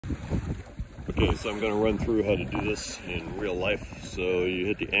Okay, so I'm going to run through how to do this in real life. So you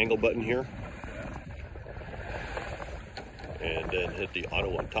hit the angle button here, and then hit the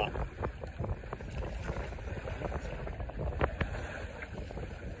auto on top.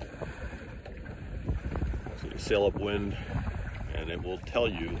 So you sail upwind, and it will tell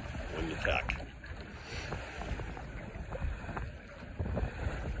you when to tack.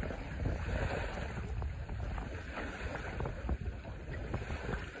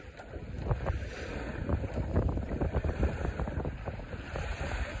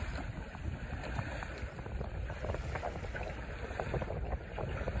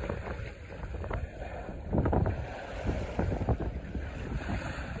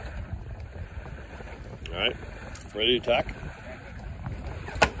 All right, ready to tack?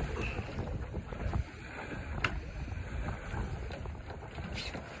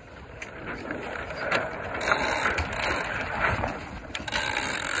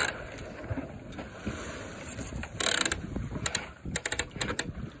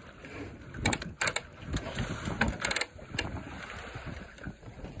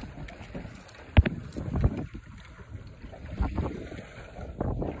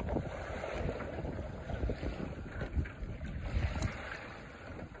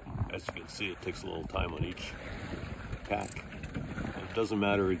 As you can see, it takes a little time on each tack. It doesn't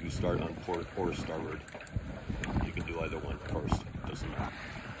matter if you start on port or starboard. You can do either one first, it doesn't matter.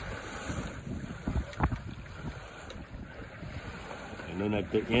 And then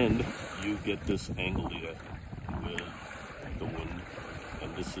at the end, you get this angle with the wind.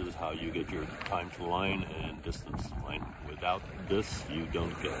 And this is how you get your time to line and distance to line. Without this, you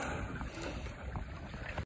don't get it.